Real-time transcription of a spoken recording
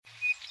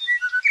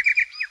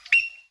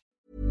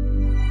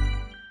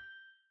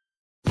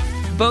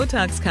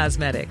Botox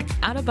Cosmetic,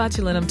 out of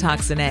botulinum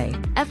toxin A,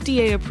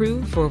 FDA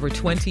approved for over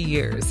 20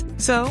 years.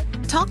 So,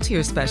 talk to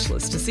your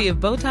specialist to see if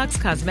Botox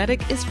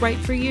Cosmetic is right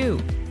for you.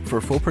 For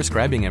full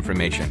prescribing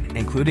information,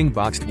 including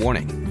boxed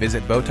warning,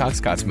 visit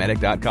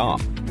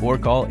BotoxCosmetic.com or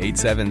call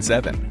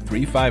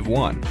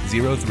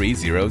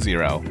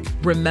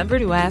 877-351-0300. Remember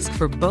to ask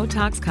for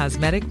Botox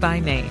Cosmetic by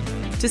name.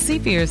 To see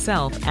for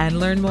yourself and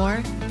learn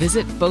more,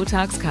 visit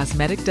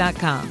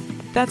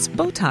BotoxCosmetic.com. That's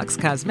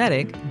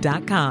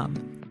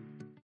BotoxCosmetic.com.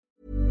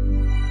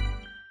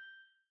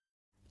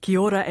 Kia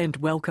ora and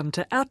welcome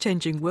to Our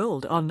Changing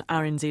World on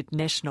RNZ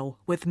National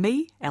with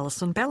me,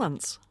 Alison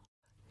Ballance.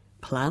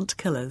 Plant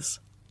killers.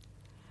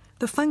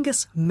 The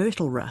fungus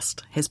myrtle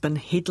rust has been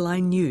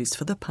headline news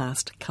for the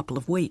past couple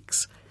of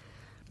weeks.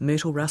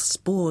 Myrtle rust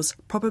spores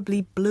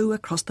probably blew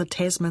across the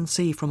Tasman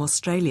Sea from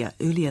Australia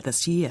earlier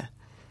this year.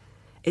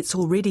 It's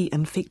already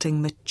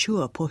infecting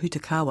mature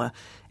pohutukawa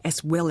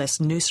as well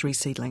as nursery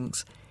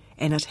seedlings,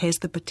 and it has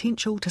the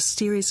potential to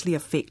seriously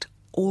affect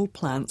all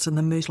plants in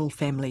the myrtle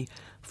family,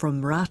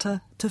 from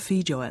rata to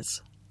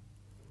feijoas.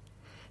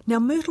 Now,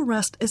 myrtle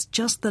rust is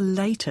just the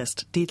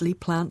latest deadly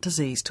plant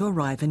disease to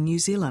arrive in New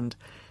Zealand.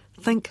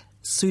 Think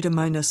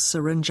Pseudomonas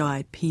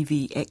syringae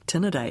PV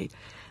actinidae,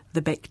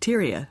 the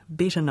bacteria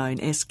better known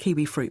as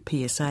kiwifruit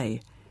PSA.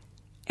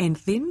 And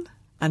then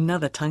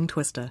another tongue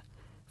twister,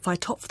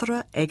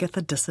 Phytophthora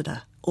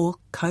agathodicida, or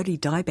Kauri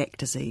dieback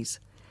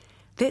disease.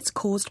 That's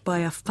caused by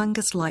a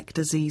fungus-like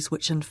disease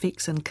which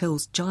infects and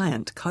kills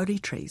giant kauri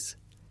trees.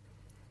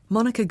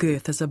 Monica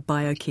Girth is a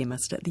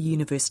biochemist at the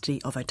University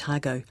of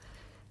Otago.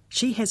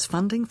 She has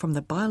funding from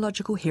the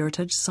Biological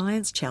Heritage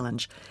Science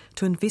Challenge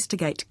to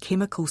investigate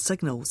chemical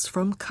signals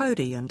from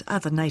kauri and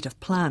other native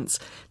plants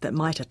that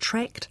might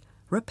attract,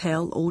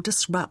 repel or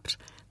disrupt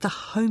the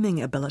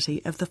homing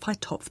ability of the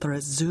Phytophthora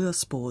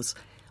zoospores,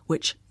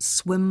 which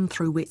swim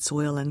through wet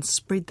soil and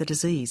spread the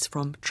disease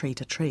from tree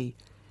to tree.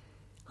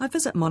 I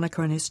visit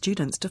Monica and her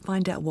students to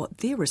find out what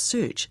their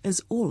research is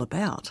all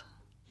about.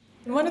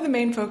 One of the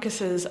main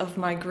focuses of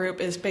my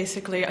group is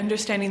basically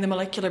understanding the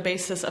molecular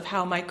basis of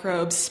how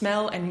microbes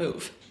smell and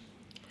move.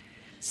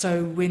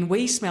 So when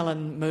we smell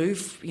and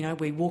move,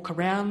 we walk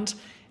around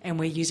and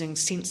we're using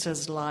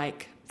sensors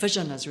like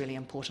vision is really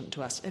important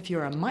to us. If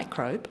you're a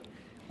microbe,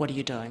 what are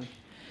you doing?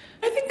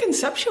 I think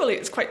conceptually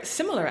it's quite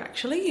similar,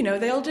 actually.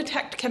 They'll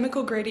detect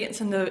chemical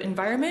gradients in the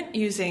environment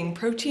using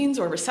proteins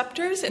or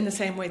receptors in the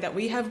same way that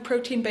we have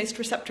protein-based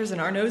receptors in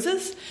our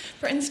noses,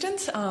 for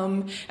instance.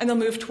 And they'll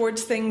move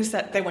towards things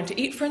that they want to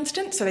eat, for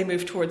instance. So they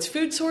move towards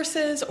food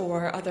sources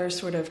or other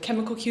sort of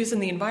chemical cues in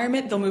the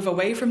environment. They'll move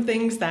away from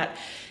things that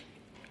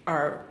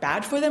are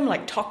bad for them,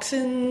 like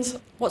toxins.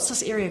 What's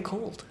this area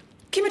called?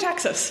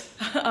 Chemotaxis.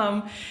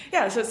 So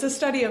it's the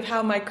study of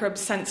how microbes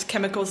sense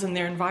chemicals in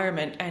their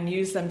environment and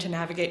use them to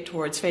navigate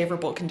towards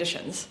favorable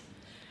conditions.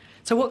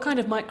 So what kind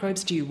of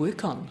microbes do you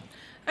work on?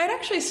 I'd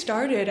actually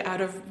started out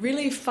of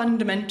really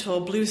fundamental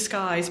Blue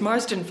Skies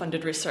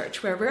Marsden-funded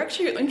research, where we're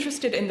actually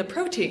interested in the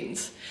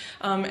proteins.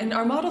 And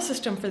our model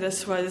system for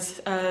this was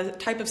a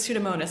type of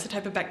Pseudomonas, a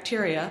type of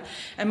bacteria,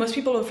 and most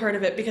people have heard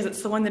of it because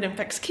it's the one that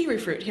infects kiwi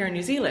fruit here in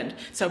New Zealand,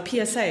 so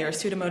PSA, or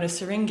Pseudomonas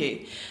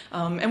syringae.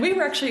 And we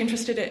were actually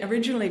interested in it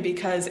originally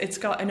because it's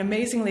got an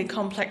amazingly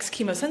complex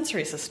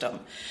chemosensory system.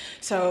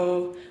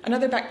 So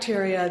another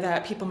bacteria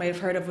that people may have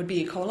heard of would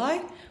be E.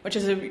 coli, which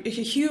is a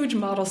huge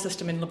model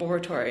system in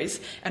laboratories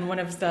and one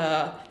of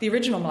the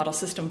original model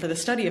system for the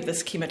study of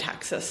this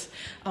chemotaxis.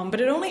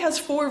 But it only has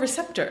 4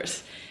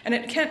 receptors, and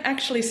it can't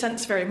actually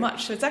sense very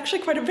much. So it's actually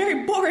quite a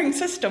very boring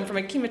system from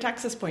a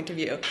chemotaxis point of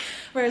view.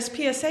 Whereas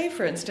PSA,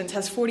 for instance,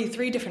 has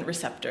 43 different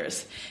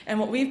receptors. And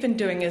what we've been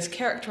doing is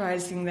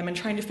characterizing them and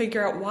trying to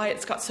figure out why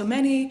it's got so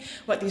many,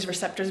 what these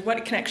receptors, what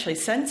it can actually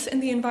sense in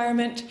the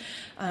environment.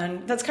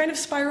 And that's kind of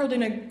spiraled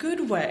in a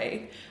good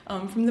way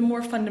from the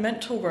more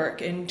fundamental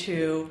work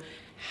into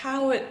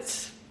how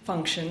it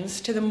functions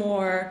to the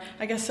more,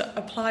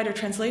 applied or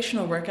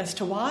translational work as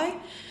to why.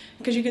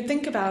 Because you could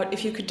think about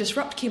if you could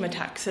disrupt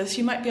chemotaxis,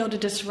 you might be able to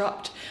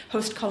disrupt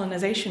host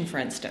colonization, for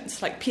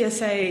instance. Like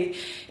PSA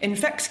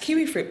infects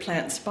kiwifruit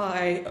plants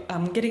by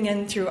getting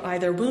in through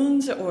either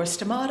wounds or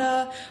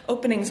stomata,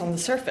 openings on the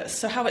surface.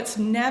 So how it's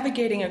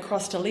navigating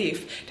across a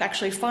leaf to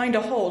actually find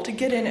a hole to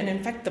get in and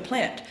infect the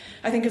plant,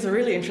 I think is a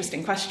really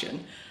interesting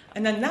question.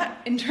 And then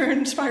that, in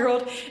turn,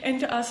 spiraled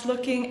into us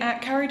looking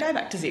at Kauri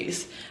dieback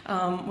disease,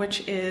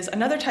 which is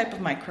another type of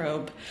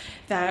microbe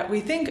that we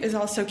think is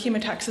also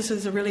chemotaxis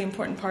is a really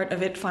important part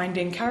of it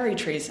finding kauri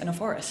trees in a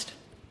forest.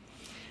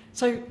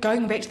 So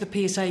going back to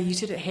the PSA, you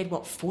said it had,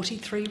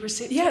 43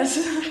 receptors? Yes.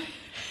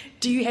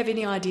 Do you have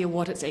any idea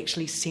what it's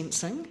actually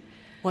sensing,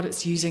 what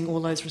it's using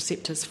all those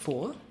receptors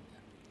for?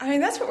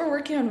 That's what we're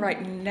working on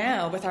right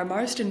now with our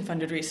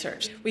Marsden-funded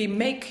research. We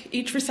make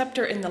each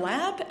receptor in the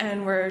lab,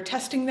 and we're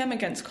testing them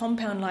against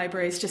compound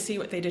libraries to see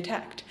what they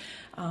detect.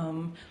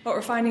 What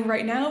we're finding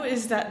right now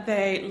is that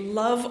they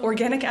love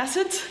organic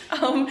acids,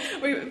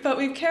 but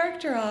we've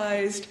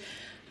characterized,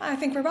 I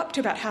think we're up to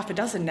about half a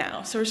dozen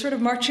now, so we're sort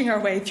of marching our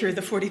way through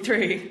the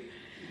 43.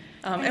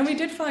 And we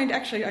did find,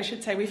 actually, I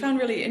should say, we found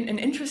really an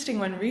interesting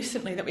one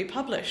recently that we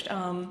published,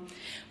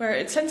 where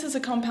it senses a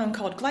compound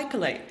called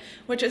glycolate,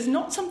 which is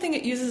not something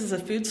it uses as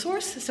a food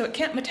source, so it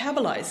can't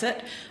metabolize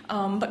it,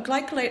 but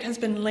glycolate has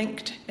been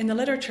linked in the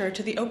literature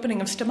to the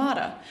opening of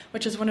stomata,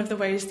 which is one of the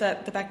ways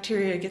that the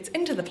bacteria gets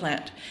into the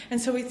plant. And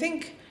so we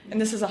think,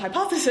 and this is a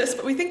hypothesis,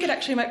 but we think it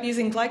actually might be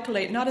using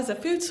glycolate not as a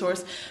food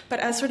source, but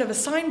as sort of a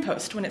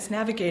signpost when it's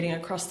navigating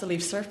across the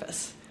leaf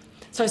surface.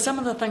 So some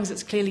of the things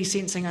it's clearly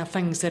sensing are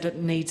things that it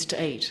needs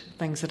to eat,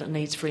 things that it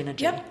needs for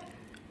energy. Yep.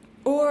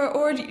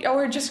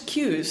 Or just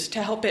cues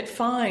to help it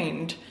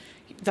find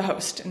the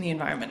host in the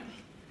environment.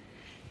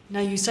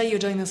 Now, you say you're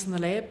doing this in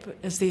the lab.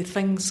 Is there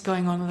things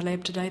going on in the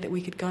lab today that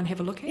we could go and have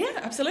a look at?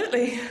 Yeah,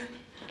 absolutely.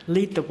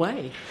 Lead the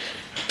way.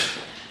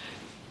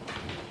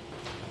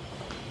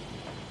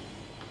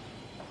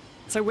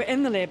 So we're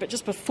in the lab, but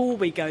just before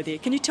we go there,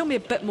 can you tell me a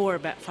bit more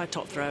about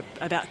Phytophthora,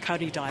 about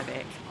Kauri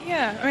dieback?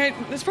 Yeah, I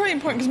mean, it's probably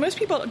important because most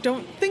people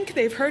don't think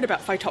they've heard about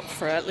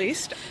Phytophthora, at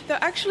least. Though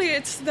actually,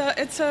 it's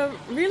a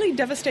really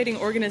devastating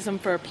organism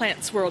for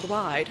plants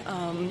worldwide.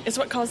 It's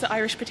what caused the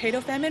Irish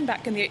potato famine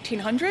back in the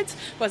 1800s.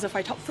 Was a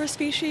Phytophthora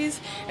species.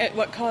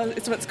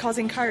 It's what's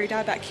causing Kauri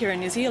dieback here in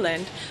New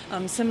Zealand.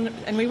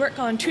 And we work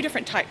on two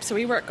different types. So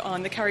we work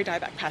on the Kauri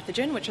dieback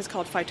pathogen, which is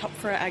called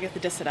Phytophthora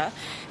agathodicida,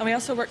 and we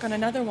also work on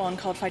another one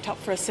called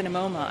Phytophthora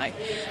cinnamomi,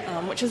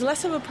 which is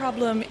less of a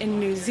problem in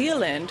New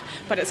Zealand,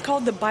 but it's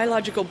called the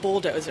biological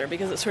bulldozer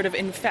because it sort of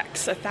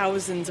infects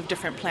thousands of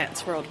different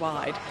plants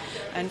worldwide.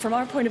 And from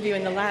our point of view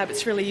in the lab,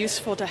 it's really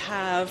useful to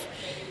have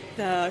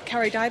the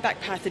Kauri dieback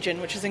pathogen,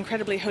 which is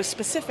incredibly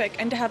host-specific,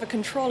 and to have a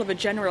control of a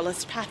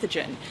generalist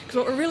pathogen. Because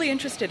what we're really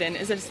interested in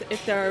is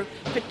if there are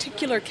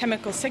particular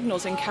chemical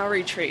signals in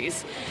kauri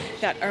trees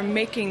that are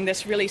making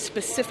this really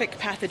specific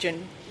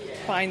pathogen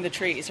find the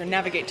trees or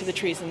navigate to the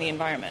trees in the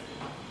environment.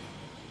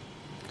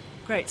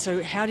 Great.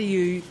 So how do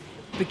you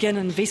begin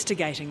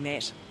investigating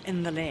that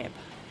in the lab?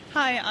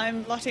 Hi,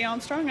 I'm Lottie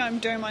Armstrong. I'm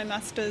doing my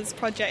master's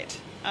project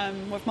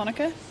with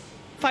Monica.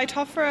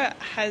 Phytophthora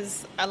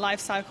has a life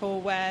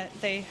cycle where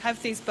they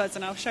have these buds,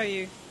 and I'll show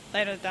you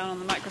later down on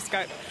the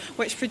microscope,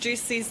 which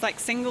produce these like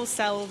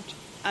single-celled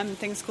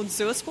things called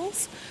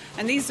zoospores.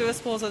 And these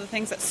zoospores are the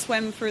things that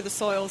swim through the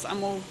soils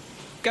and will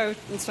go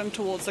and swim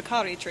towards the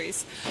kauri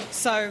trees.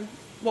 So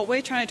what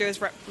we're trying to do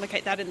is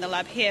replicate that in the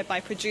lab here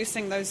by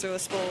producing those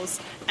zoospores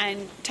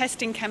and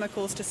testing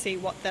chemicals to see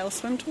what they'll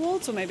swim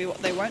towards or maybe what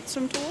they won't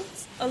swim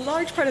towards. A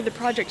large part of the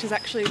project has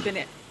actually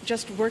been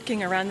just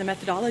working around the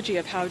methodology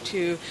of how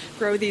to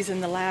grow these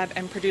in the lab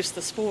and produce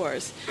the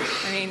spores.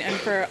 I mean, and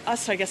for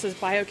us, I guess, as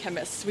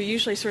biochemists, we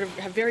usually sort of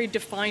have very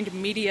defined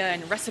media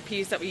and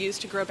recipes that we use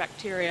to grow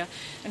bacteria,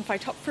 and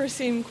Phytophthora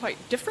seem quite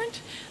different.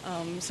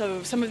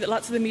 So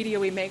lots of the media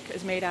we make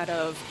is made out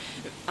of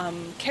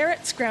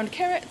carrots, ground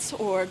carrots,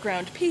 or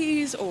ground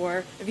peas,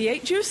 or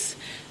V8 juice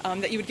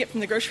that you would get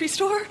from the grocery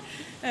store.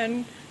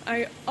 And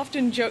I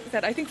often joke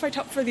that I think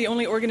Phytophthora is the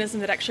only organism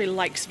that actually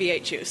likes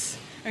V8 juice.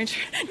 I mean,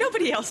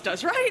 nobody else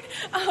does, right?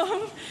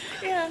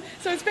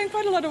 So it's been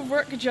quite a lot of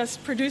work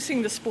just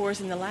producing the spores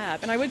in the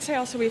lab. And I would say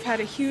also we've had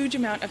a huge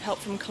amount of help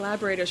from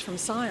collaborators from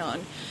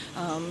Scion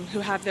who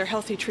have their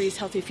Healthy Trees,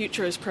 Healthy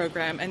Futures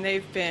program, and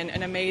they've been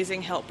an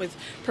amazing help with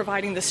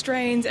providing the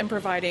strains and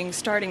providing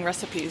starting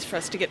recipes for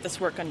us to get this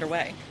work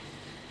underway.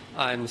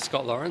 I'm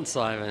Scott Lawrence.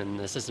 I'm an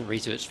assistant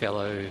research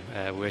fellow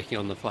working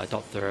on the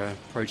Phytophthora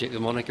project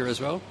with Monica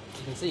as well.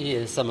 You can see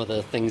here some of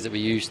the things that we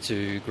use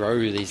to grow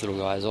these little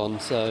guys on.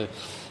 So,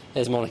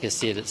 as Monica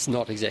said, it's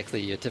not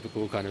exactly a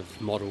typical kind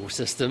of model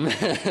system.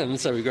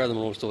 So we grow them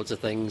on all sorts of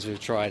things. We've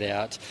tried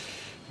out.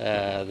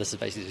 This is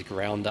basically just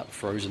ground up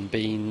frozen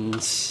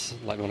beans.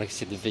 Like Monica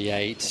said, the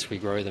V8. We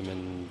grow them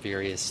in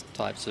various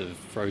types of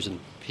frozen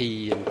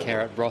pea and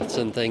carrot broths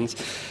and things.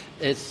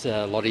 As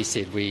Lottie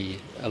said, we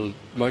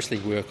mostly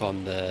work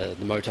on the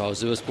motile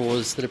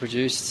zoospores that are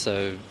produced,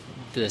 so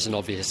there's an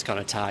obvious kind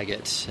of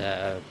target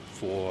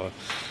for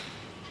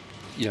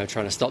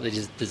trying to stop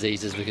these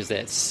diseases, because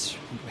that's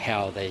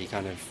how they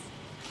kind of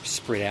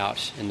spread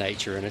out in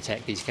nature and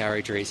attack these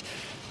kauri trees.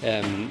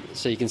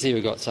 So you can see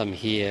we've got some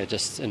here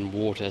just in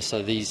water.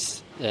 So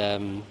these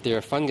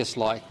they're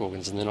fungus-like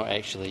organisms, and they're not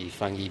actually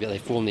fungi, but they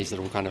form these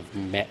little kind of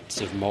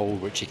mats of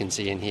mould, which you can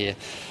see in here.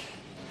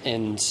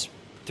 And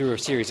through a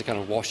series of kind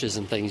of washes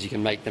and things, you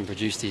can make them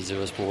produce these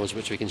zoospores,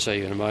 which we can show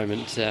you in a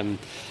moment.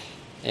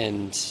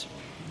 And so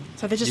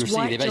they're just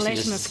white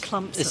gelatinous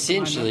clumps.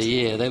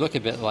 Essentially, yeah, they look a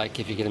bit like,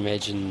 if you can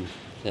imagine,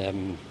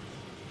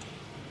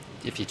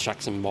 if you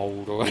chuck some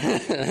mould or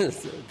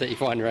that you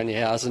find around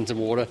your house into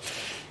water.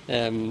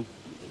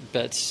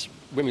 But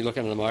when we look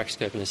under the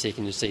microscope in a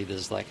second, you'll see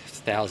there's like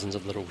thousands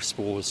of little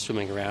spores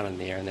swimming around in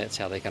there, and that's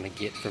how they kind of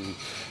get from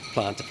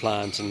plant to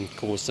plant and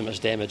cause so much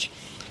damage.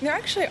 There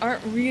actually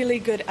aren't really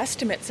good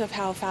estimates of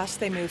how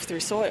fast they move through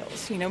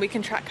soils. We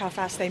can track how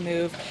fast they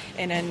move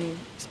in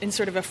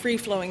sort of a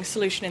free-flowing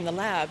solution in the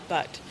lab,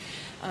 but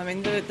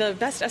the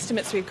best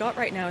estimates we've got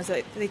right now is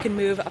that they can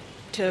move up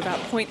to about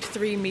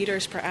 0.3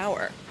 meters per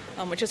hour,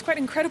 which is quite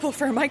incredible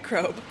for a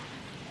microbe.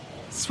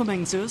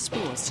 Swimming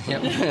zoospores.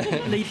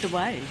 Yep. Lead the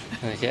way.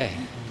 Okay.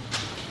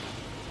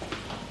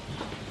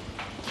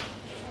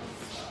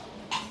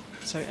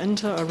 So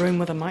into a room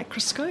with a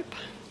microscope.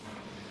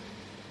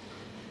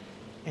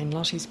 And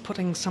Lottie's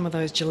putting some of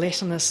those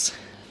gelatinous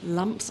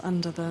lumps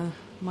under the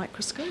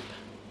microscope.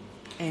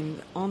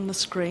 And on the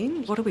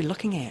screen, what are we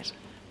looking at?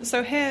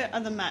 So here are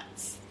the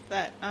mats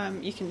that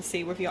you can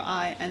see with your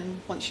eye,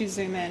 and once you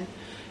zoom in,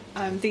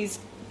 these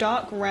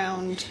dark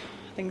round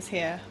things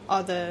here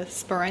are the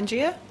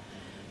sporangia.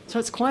 So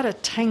it's quite a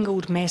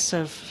tangled mass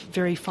of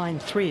very fine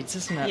threads,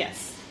 isn't it?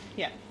 Yes,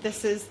 yeah.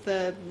 This is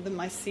the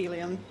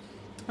mycelium,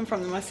 and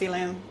from the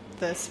mycelium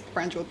the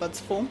sporangial buds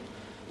form.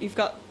 You've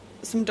got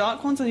some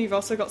dark ones and you've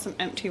also got some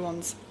empty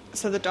ones.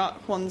 So the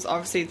dark ones,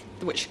 obviously,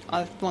 which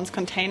are the ones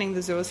containing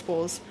the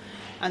zoospores,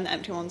 and the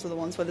empty ones are the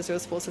ones where the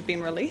zoospores have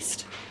been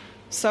released.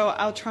 So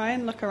I'll try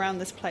and look around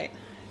this plate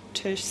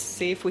to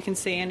see if we can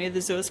see any of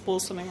the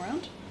zoospores swimming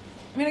around.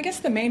 I mean, I guess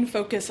the main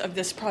focus of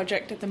this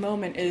project at the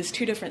moment is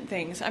two different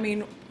things. I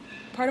mean,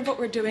 part of what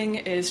we're doing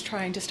is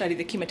trying to study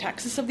the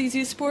chemotaxis of these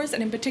zoospores,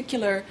 and in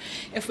particular,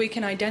 if we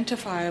can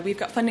identify, we've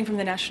got funding from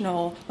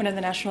one of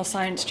the national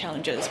science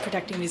challenges,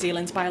 Protecting New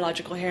Zealand's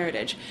Biological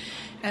Heritage.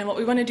 And what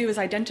we want to do is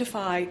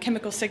identify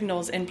chemical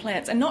signals in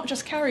plants, and not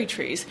just kauri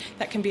trees,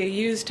 that can be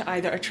used to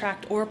either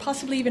attract or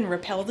possibly even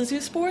repel the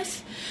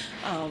zoospores.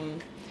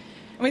 And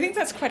we think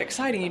that's quite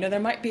exciting. You know, there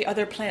might be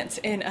other plants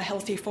in a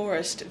healthy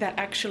forest that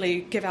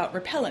actually give out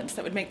repellents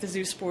that would make the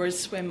zoospores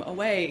swim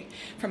away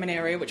from an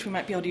area, which we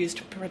might be able to use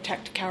to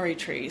protect kauri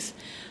trees.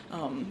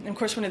 And of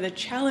course, one of the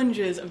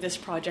challenges of this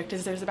project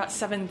is there's about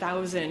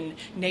 7,000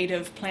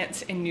 native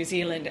plants in New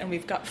Zealand, and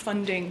we've got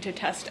funding to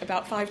test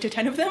about 5 to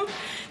 10 of them.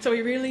 So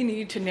we really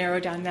need to narrow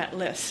down that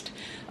list.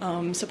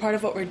 So part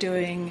of what we're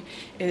doing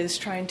is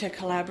trying to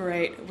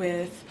collaborate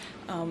with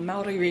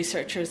Maori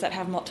researchers that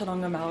have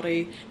Moturonga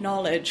Maori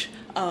knowledge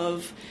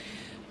of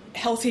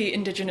healthy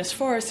indigenous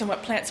forests and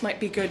what plants might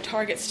be good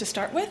targets to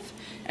start with.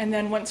 And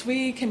then once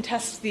we can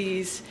test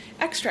these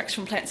extracts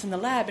from plants in the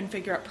lab and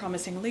figure out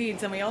promising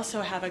leads, then we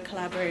also have a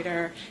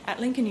collaborator at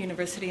Lincoln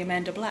University,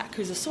 Amanda Black,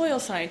 who's a soil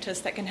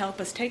scientist that can help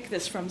us take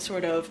this from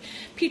sort of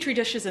petri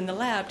dishes in the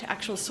lab to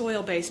actual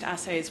soil-based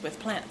assays with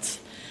plants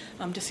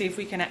to see if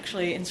we can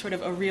actually, in sort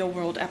of a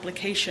real-world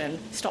application,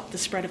 stop the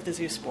spread of the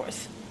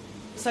zoospores.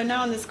 So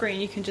now on the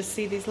screen you can just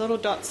see these little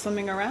dots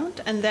swimming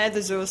around, and they're the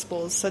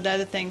zoospores, so they're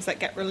the things that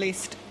get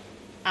released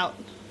out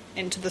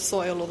into the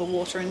soil or the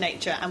water in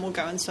nature and will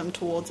go and swim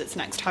towards its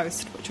next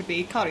host, which would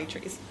be kauri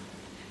trees.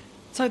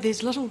 So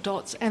there's little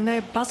dots, and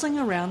they're buzzing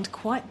around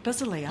quite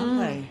busily, aren't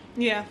they?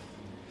 Yeah.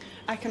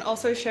 I can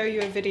also show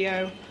you a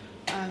video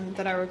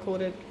that I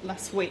recorded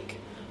last week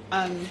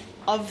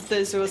of the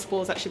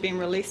zoospores actually being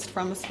released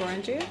from a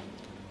sporangia.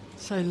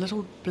 So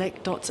little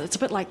black dots. It's a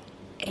bit like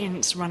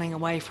ants running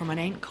away from an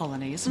ant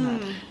colony, isn't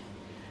it?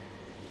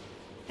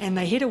 And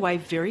they head away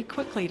very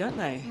quickly, don't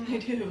they? They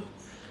do.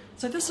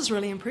 So this is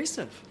really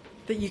impressive,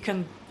 that you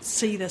can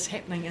see this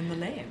happening in the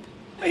lab.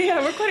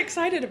 Yeah, we're quite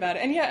excited about it.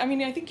 And yeah, I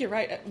mean, I think you're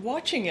right.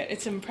 Watching it,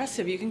 it's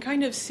impressive. You can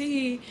kind of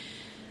see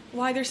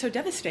why they're so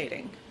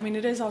devastating. I mean,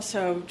 it is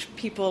also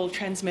people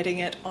transmitting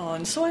it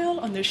on soil,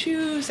 on their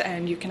shoes,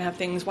 and you can have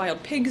things,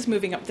 wild pigs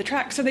moving up the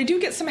track. So they do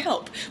get some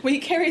help. We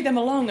carry them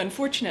along,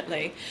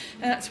 unfortunately.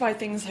 And that's why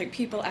things like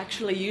people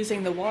actually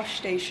using the wash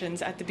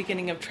stations at the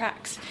beginning of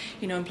tracks,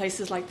 you know, in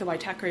places like the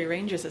Waitakere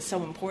Ranges is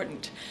so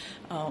important.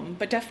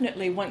 But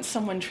definitely once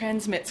someone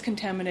transmits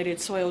contaminated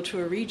soil to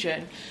a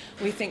region,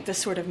 we think this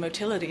sort of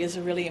motility is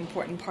a really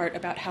important part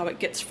about how it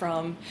gets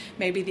from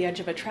maybe the edge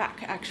of a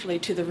track actually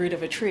to the root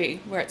of a tree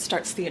where it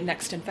starts the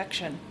next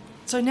infection.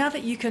 So now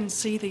that you can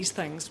see these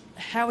things,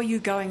 how are you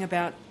going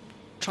about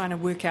trying to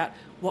work out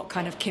what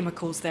kind of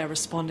chemicals they're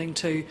responding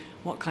to,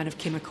 what kind of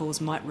chemicals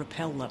might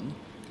repel them?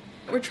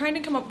 We're trying to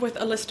come up with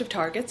a list of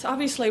targets.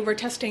 Obviously, we're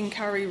testing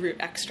kauri root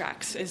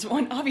extracts is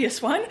one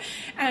obvious one,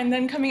 and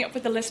then coming up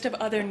with a list of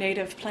other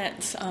native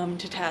plants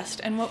to test.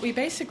 And what we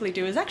basically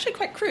do is actually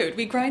quite crude.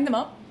 We grind them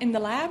up in the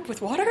lab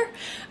with water,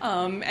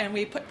 and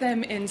we put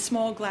them in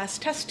small glass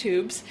test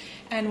tubes,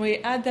 and we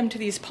add them to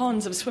these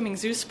ponds of swimming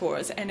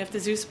zoospores. And if the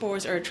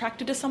zoospores are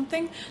attracted to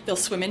something, they'll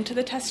swim into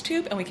the test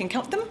tube, and we can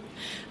count them.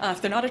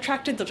 If they're not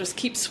attracted, they'll just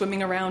keep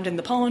swimming around in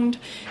the pond.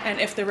 And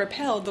if they're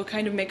repelled, they'll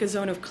kind of make a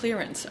zone of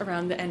clearance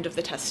around the end of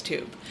the test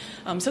tube.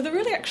 So they're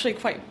really actually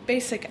quite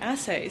basic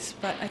assays,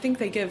 but I think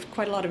they give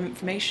quite a lot of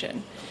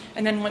information.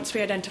 And then once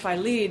we identify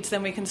leads,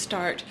 then we can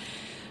start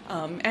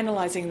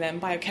analyzing them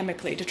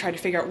biochemically to try to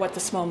figure out what the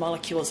small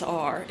molecules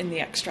are in the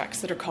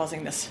extracts that are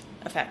causing this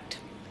effect.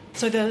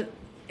 So the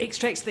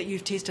extracts that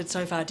you've tested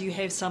so far, do you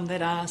have some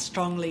that are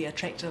strongly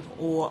attractive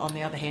or, on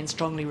the other hand,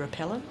 strongly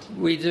repellent?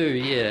 We do,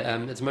 yeah.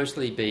 It's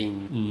mostly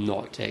been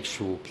not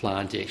actual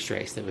plant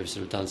extracts that we've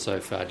sort of done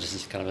so far, just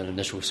as kind of an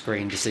initial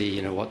screen to see,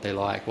 you know, what they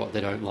like, what they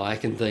don't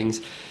like and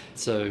things.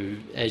 So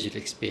as you'd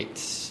expect,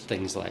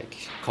 things like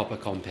copper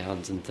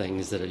compounds and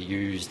things that are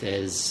used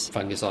as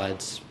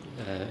fungicides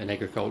in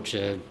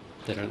agriculture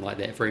They don't like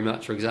that very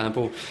much, for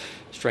example.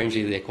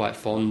 Strangely, they're quite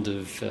fond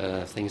of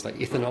things like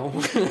ethanol.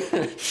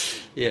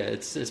 Yeah,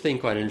 it's been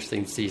quite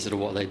interesting to see sort of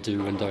what they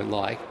do and don't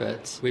like,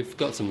 but we've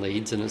got some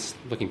leads and it's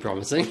looking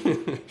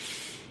promising.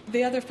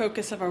 The other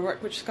focus of our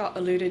work, which Scott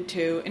alluded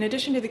to, in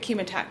addition to the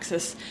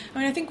chemotaxis,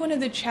 I think one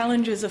of the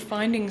challenges of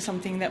finding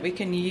something that we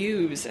can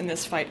use in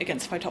this fight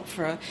against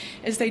Phytophthora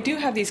is they do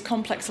have these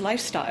complex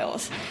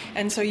lifestyles.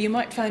 And so you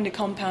might find a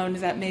compound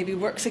that maybe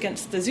works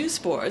against the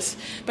zoospores,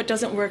 but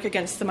doesn't work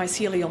against the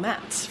mycelial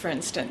mats, for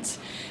instance.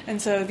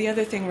 And so the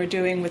other thing we're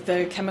doing with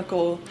the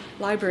chemical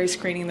library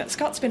screening that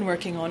Scott's been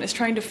working on is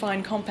trying to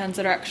find compounds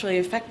that are actually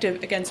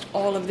effective against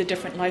all of the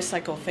different life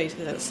cycle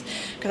phases,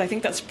 because I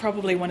think that's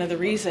probably one of the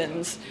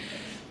reasons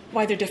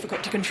why they're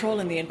difficult to control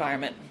in the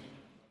environment.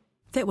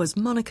 That was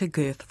Monica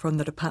Girth from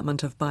the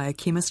Department of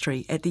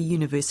Biochemistry at the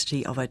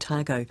University of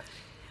Otago.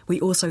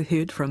 We also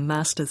heard from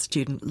Master's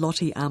student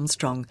Lottie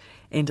Armstrong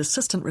and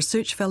Assistant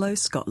Research Fellow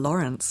Scott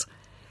Lawrence.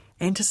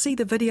 And to see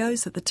the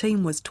videos that the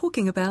team was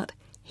talking about,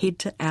 head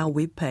to our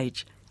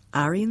webpage,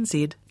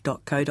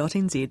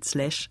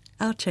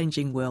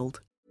 rnz.co.nz/ourchangingworld.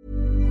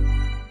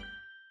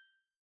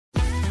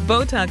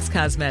 Botox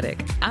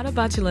Cosmetic, out of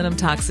botulinum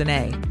toxin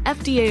A,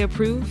 FDA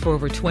approved for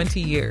over 20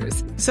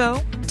 years.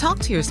 So, talk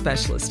to your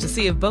specialist to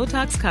see if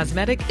Botox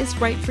Cosmetic is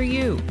right for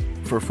you.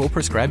 For full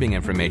prescribing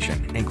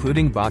information,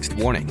 including boxed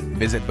warning,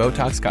 visit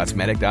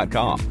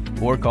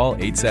BotoxCosmetic.com or call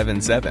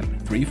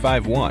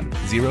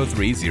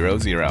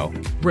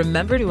 877-351-0300.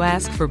 Remember to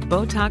ask for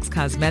Botox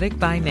Cosmetic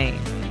by name.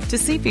 To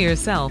see for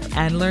yourself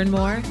and learn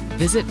more,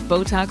 visit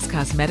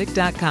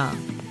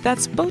BotoxCosmetic.com.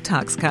 That's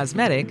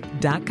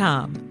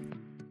BotoxCosmetic.com.